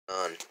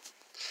On.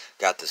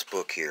 Got this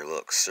book here.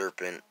 Look,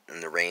 Serpent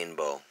and the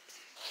Rainbow.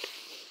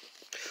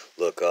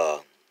 Look,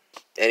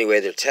 anyway,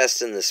 they're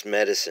testing this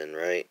medicine,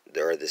 right?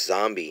 Or this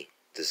zombie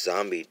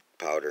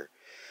powder.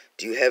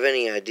 Do you have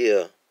any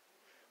idea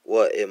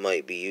what it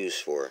might be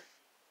used for?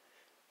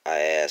 I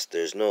asked.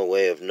 There's no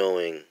way of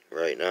knowing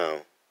right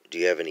now. Do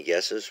you have any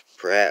guesses?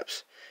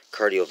 Perhaps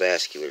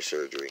cardiovascular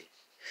surgery.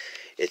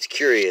 It's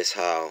curious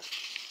how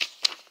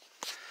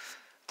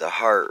the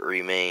heart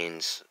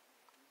remains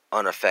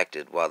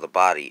unaffected while the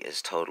body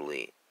is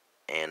totally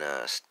anesthetized.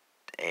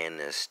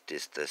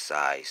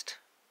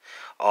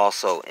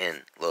 Also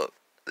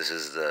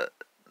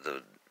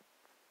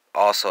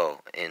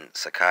also in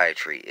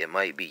psychiatry, it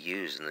might be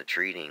used in the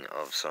treating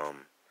of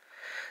some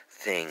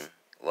thing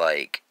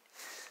like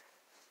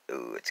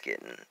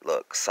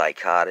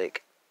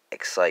psychotic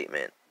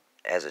excitement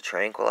as a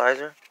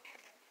tranquilizer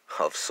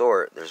of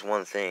sort. There's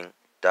one thing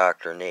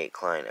Dr. Nate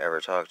Klein ever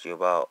talked to you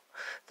about,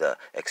 the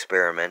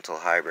experimental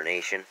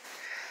hibernation.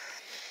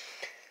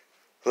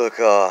 Look,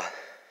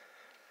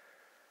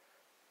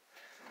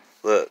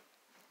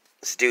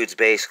 this dude's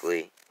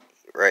basically,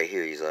 right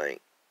here, he's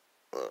like,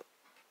 look,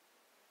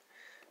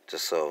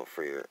 just so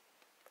for your,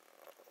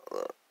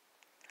 look,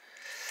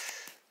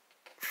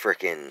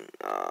 freaking,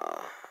 where's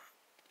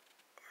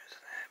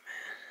that, man?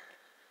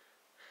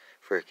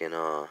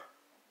 Freaking,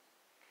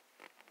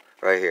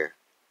 right here.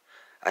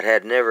 I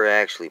had never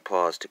actually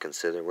paused to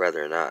consider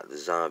whether or not the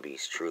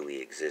zombies truly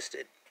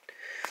existed.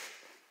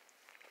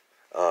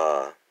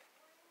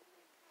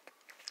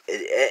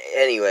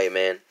 Anyway,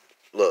 man,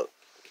 look.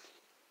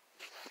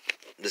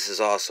 This is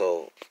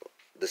also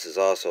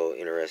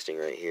interesting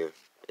right here.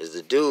 Is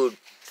the dude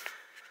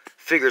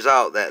figures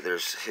out that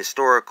there's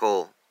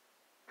historical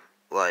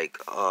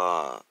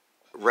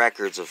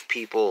records of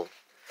people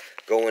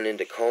going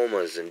into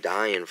comas and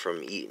dying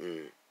from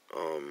eating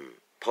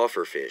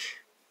pufferfish.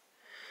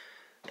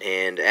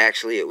 And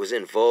actually, it was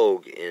in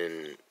vogue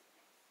in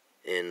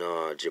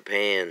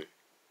Japan,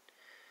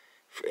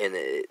 and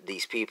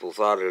these people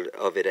thought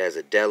of it as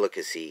a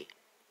delicacy,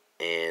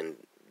 and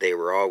they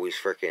were always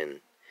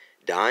freaking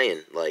dying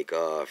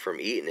from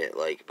eating it,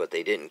 but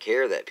they didn't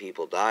care that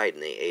people died,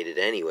 and they ate it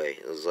anyway.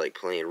 It was like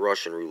playing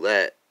Russian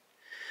roulette,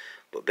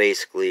 but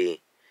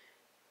basically,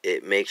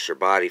 it makes your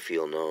body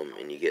feel numb,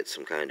 and you get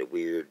some kind of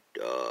weird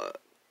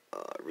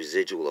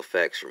residual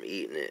effects from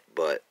eating it.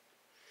 But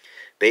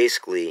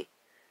basically,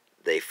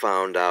 they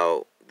found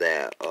out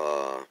that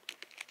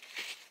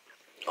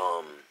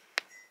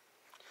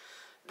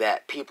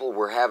that people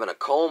were having a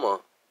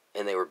coma,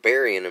 and they were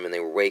burying them, and they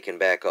were waking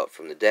back up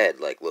from the dead,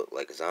 like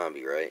a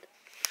zombie, right?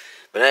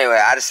 But anyway,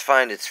 I just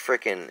find it's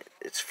freaking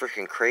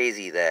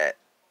crazy that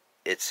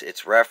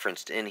it's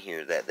referenced in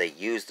here that they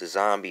use the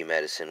zombie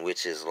medicine,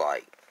 which is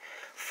like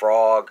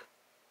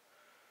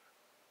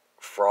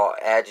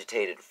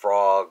agitated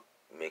frog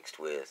mixed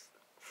with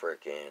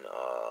freaking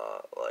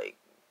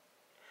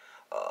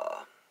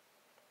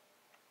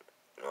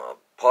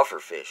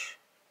pufferfish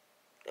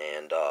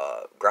and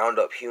ground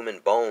up human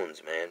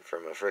bones, man,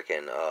 from a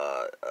freaking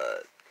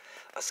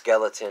a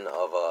skeleton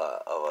of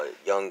a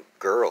young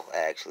girl.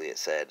 Actually, it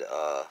said.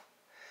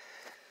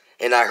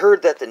 And I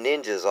heard that the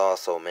ninjas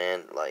also,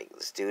 man, like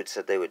this dude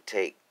said they would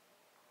take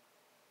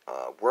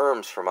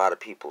worms from out of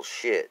people's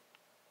shit,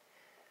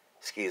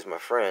 excuse my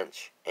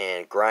French,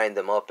 and grind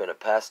them up in a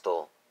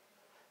pestle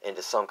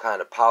into some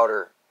kind of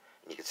powder.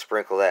 And you could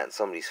sprinkle that in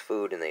somebody's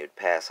food, and they would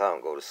pass out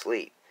and go to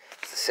sleep.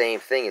 It's the same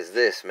thing as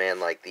this, man.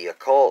 Like the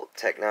occult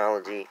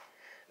technology,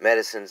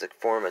 medicine's a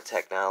form of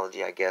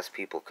technology, I guess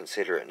people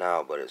consider it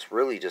now, but it's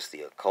really just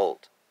the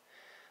occult.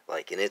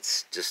 And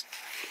it's just,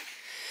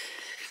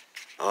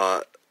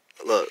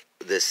 look,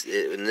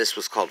 this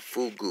was called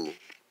fugu,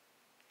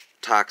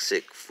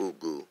 toxic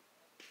fugu.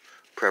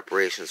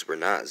 Preparations were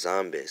not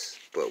zombies,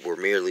 but were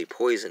merely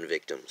poison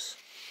victims.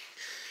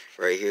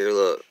 Right here,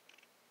 look.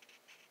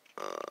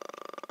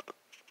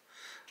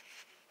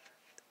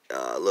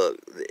 Look,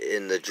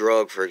 in the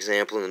drug, for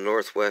example, in the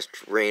northwest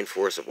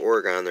rainforest of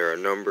Oregon, there are a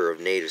number of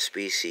native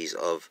species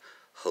of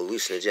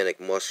hallucinogenic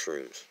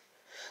mushrooms.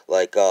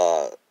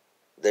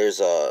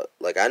 There's I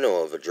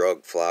know of a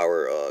drug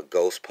flower,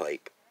 ghost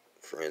pipe,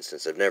 for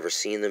instance. I've never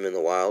seen them in the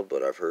wild,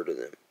 but I've heard of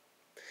them.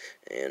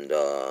 And,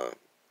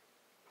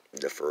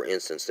 for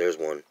instance, there's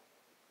one.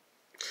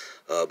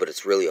 But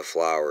it's really a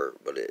flower,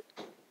 but it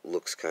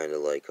looks kind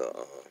of like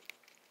a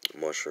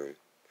mushroom.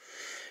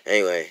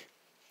 Anyway,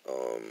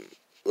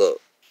 look.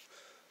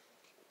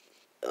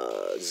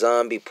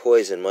 Zombie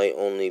poison might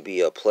only be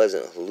a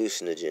pleasant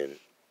hallucinogen.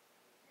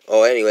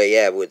 Oh, anyway,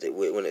 yeah,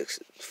 when it's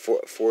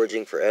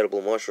foraging for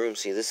edible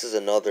mushrooms. See, this is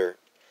another.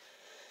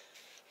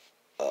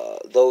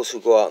 Those who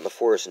go out in the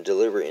forest and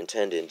deliberately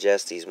intend to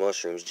ingest these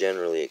mushrooms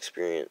generally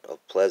experience a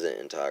pleasant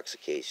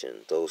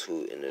intoxication. Those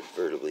who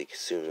inadvertently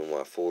consume them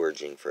while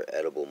foraging for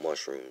edible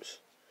mushrooms,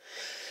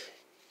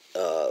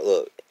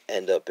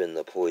 end up in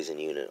the poison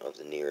unit of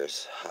the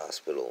nearest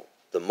hospital.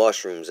 The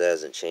mushrooms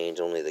hasn't changed,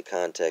 only the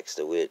context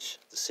of which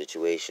the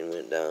situation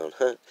went down.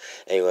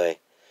 Anyway,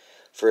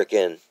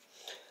 frickin',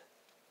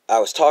 I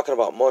was talking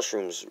about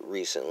mushrooms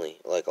recently,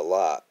 like a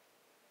lot,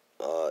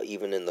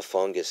 even in the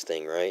fungus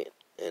thing, right?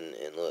 And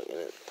look, and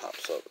it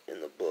pops up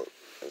in the book.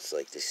 It's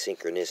like the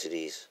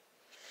synchronicities,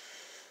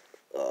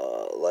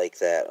 like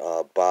that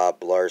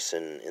Bob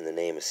Larson in the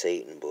Name of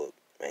Satan book.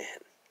 Man,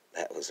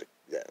 yeah,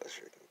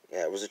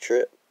 it was a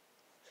trip.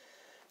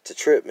 It's a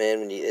trip,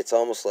 man. It's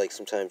almost like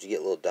sometimes you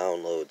get little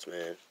downloads,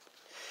 man.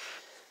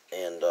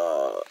 And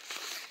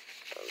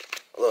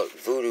look,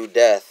 Voodoo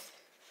Death.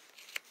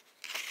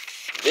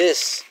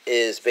 This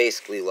is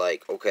basically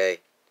like, okay,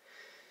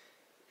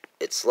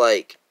 it's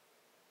like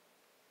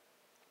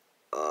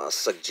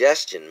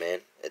suggestion,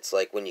 man. It's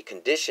like when you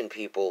condition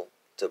people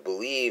to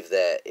believe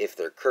that if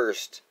they're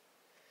cursed,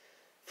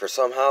 for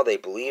somehow they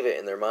believe it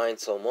in their mind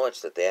so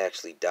much that they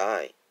actually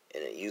die.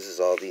 And it uses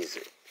all these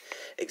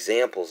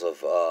examples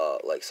of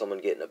like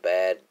someone getting a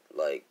bad,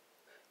 like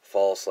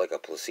false, like a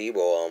placebo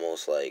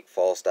almost, like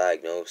false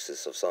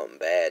diagnosis of something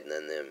bad, and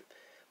then them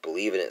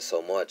believing it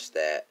so much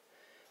that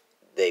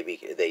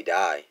they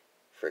die,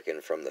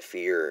 freaking, from the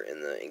fear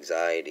and the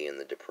anxiety and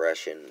the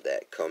depression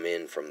that come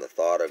in from the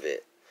thought of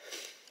it.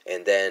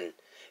 And then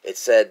it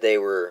said they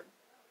were.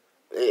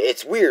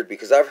 It's weird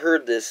because I've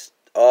heard this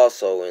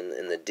also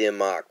in the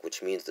Dimmak,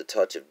 which means the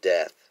touch of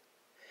death,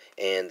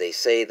 and they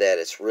say that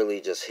it's really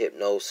just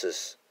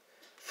hypnosis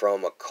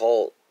from a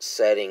cult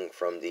setting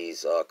from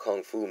these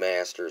kung fu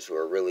masters who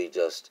are really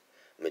just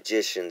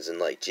magicians and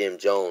like Jim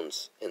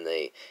Jones, and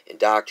they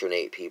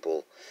indoctrinate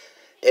people.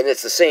 And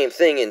it's the same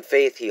thing in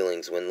faith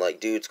healings when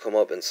like dudes come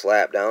up and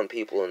slap down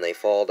people and they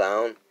fall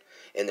down,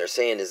 and they're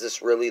saying, is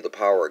this really the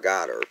power of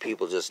God, or are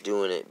people just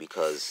doing it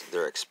because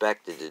they're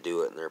expected to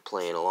do it and they're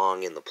playing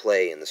along in the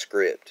play, in the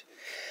script?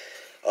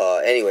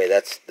 Anyway,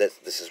 this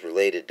is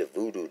related to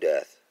voodoo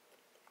death,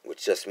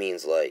 which just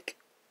means like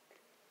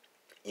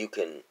you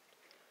can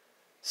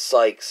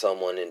psych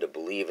someone into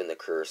believing the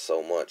curse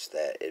so much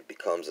that it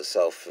becomes a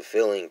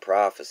self-fulfilling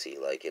prophecy,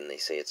 like, and they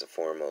say it's a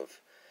form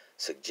of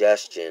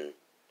suggestion,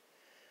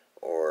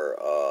 or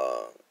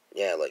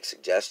yeah, like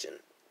suggestion.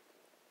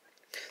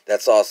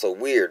 That's also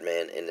weird,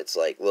 man. And it's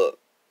like, look,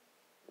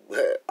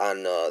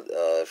 on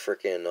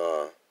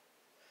freaking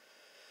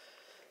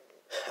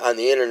on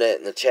the internet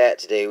in the chat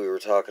today, we were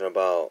talking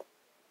about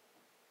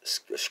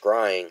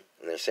scrying,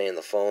 and they're saying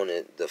the phone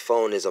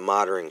is a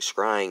modern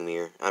scrying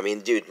mirror. I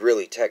mean, dude,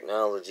 really,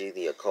 technology,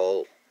 the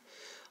occult,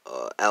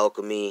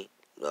 alchemy,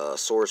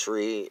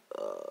 sorcery,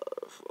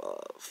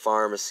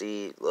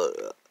 pharmacy,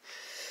 look,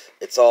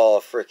 it's all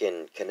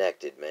freaking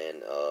connected,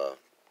 man.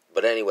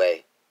 But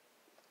anyway,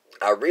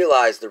 I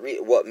realized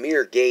what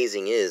mirror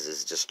gazing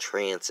is just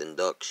trance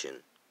induction.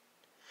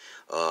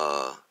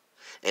 And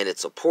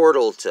it's a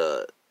portal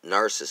to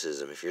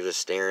narcissism. If you're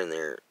just staring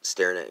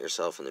at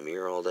yourself in the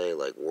mirror all day,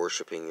 like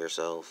worshiping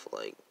yourself,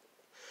 like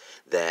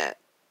that,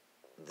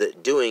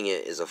 doing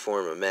it is a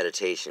form of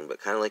meditation,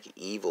 but kind of like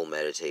evil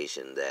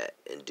meditation that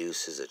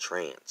induces a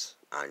trance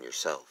on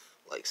yourself,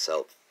 like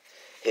self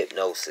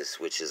hypnosis,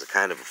 which is a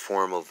kind of a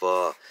form of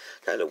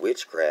kind of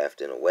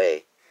witchcraft in a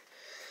way.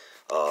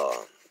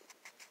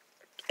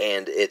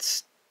 And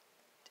it's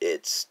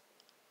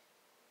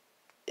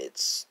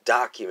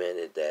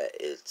documented that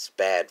it's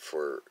bad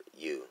for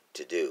you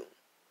to do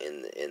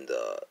in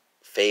the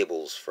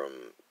fables from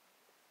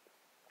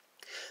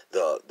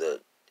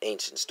the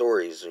ancient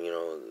stories, you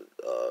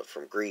know,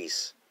 from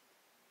Greece.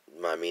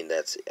 I mean,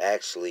 that's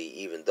actually,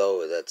 even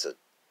though that's a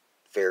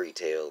fairy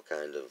tale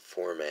kind of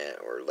format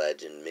or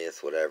legend, myth,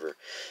 whatever,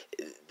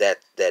 that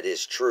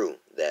is true.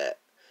 That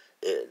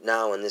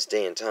now in this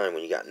day and time,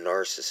 when you got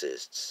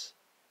narcissists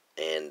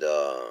and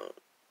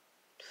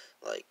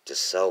like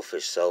just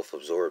selfish,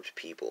 self-absorbed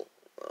people,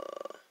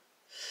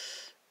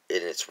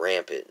 and it's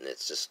rampant, and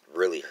it's just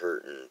really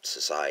hurting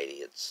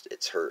society.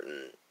 It's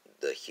hurting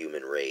the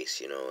human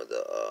race, you know.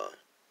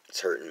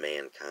 It's hurting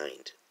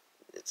mankind.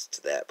 It's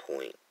to that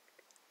point.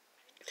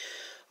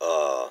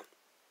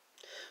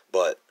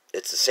 But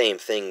it's the same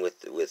thing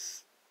with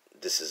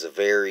this is a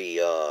very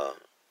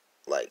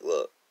like,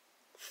 look,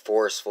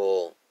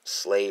 forceful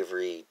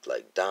slavery,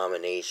 like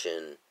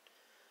domination,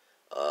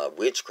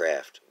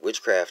 witchcraft.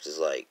 Witchcraft is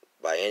like,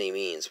 by any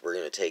means, we're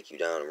going to take you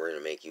down and we're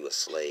going to make you a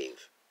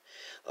slave.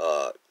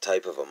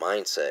 Type of a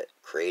mindset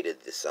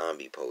created the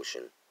zombie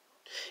potion.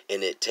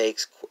 And it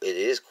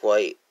is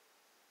quite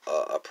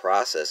a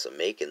process of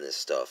making this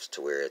stuff,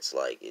 to where it's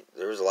like,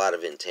 there was a lot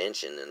of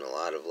intention and a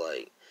lot of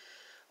like,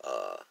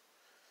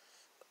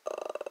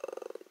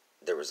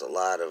 there was a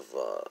lot of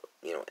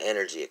you know,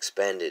 energy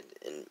expended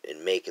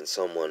in making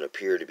someone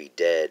appear to be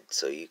dead,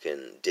 so you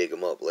can dig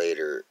them up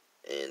later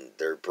and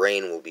their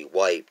brain will be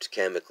wiped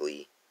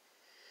chemically,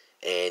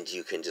 and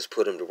you can just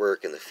put them to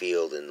work in the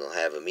field and they'll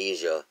have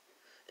amnesia,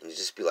 and you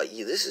just be like,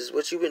 yeah, this is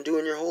what you've been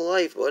doing your whole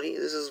life, buddy.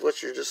 This is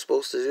what you're just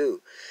supposed to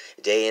do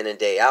day in and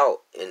day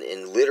out.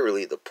 And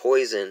literally the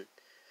poison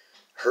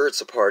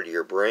hurts a part of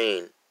your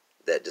brain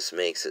that just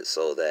makes it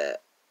so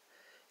that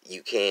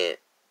you can't,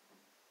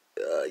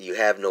 you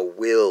have no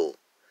will.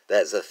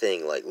 That's the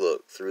thing. Like,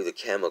 look, through the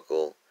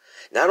chemical,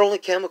 not only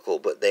chemical,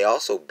 but they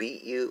also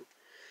beat you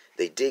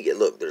They dig it.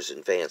 Look, there's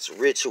advanced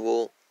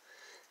ritual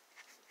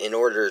in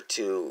order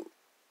to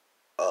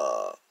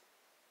uh,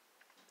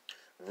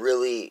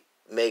 really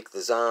make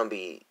the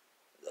zombie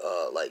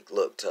like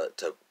look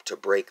to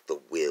break the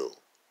will,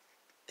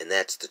 and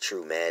that's the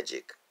true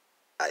magic,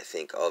 I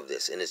think, of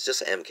this. And it's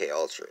just MK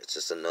Ultra. It's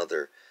just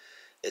another.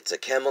 It's a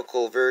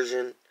chemical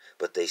version,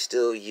 but they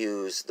still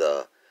use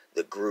the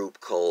group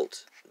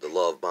cult, the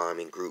love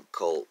bombing group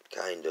cult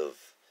kind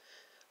of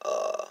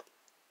uh,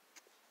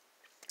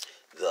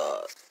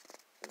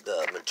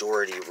 the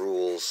majority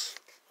rules,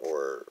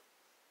 or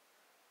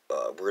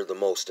we're the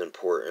most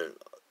important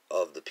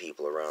of the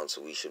people around,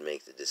 so we should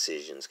make the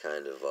decisions,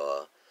 kind of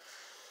a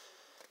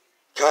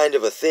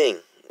thing.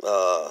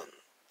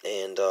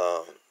 And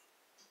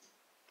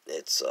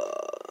it's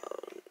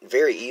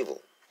very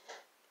evil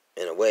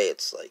in a way.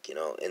 It's like, and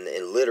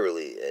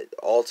literally,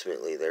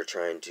 ultimately, they're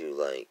trying to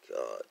like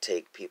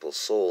take people's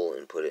soul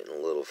and put it in a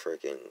little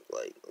freaking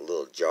like a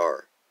little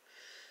jar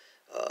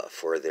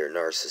for their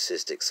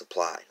narcissistic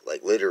supply.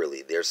 Like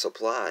literally, their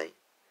supply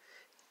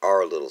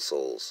are little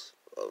souls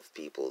of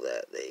people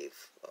that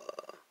they've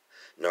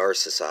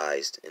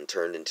narcissized and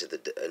turned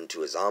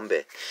into a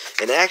zombie.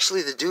 And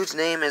actually, the dude's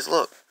name is,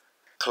 look,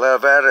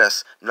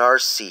 Claveris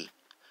Narcissi.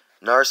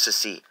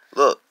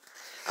 Look,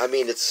 I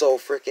mean, it's so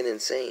freaking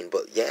insane.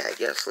 But yeah, I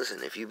guess,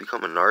 listen, if you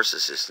become a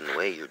narcissist in a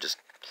way, it's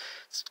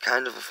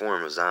kind of a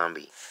form of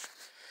zombie.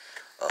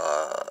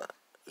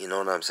 You know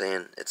what I'm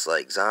saying? It's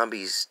like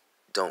zombies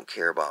don't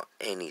care about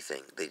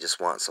anything. They just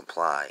want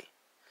supply.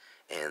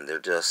 And they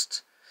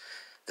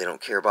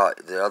don't care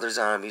about the other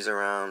zombies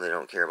around. They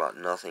don't care about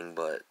nothing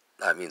but,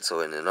 I mean, so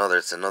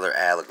it's another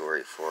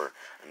allegory for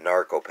a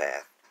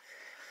narcopath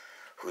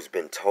who's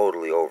been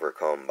totally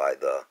overcome by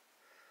the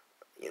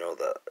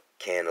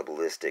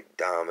cannibalistic,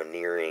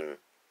 domineering,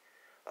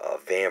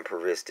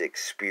 vampiristic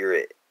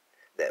spirit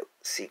that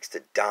seeks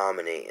to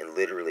dominate and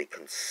literally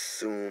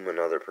consume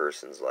another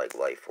person's like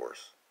life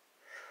force.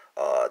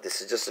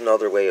 This is just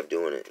another way of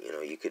doing it.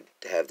 You could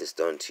have this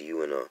done to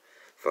you in a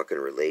fucking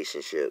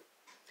relationship.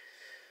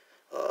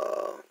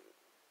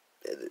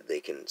 They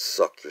can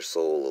suck your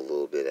soul a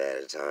little bit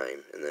at a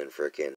time, and then frickin'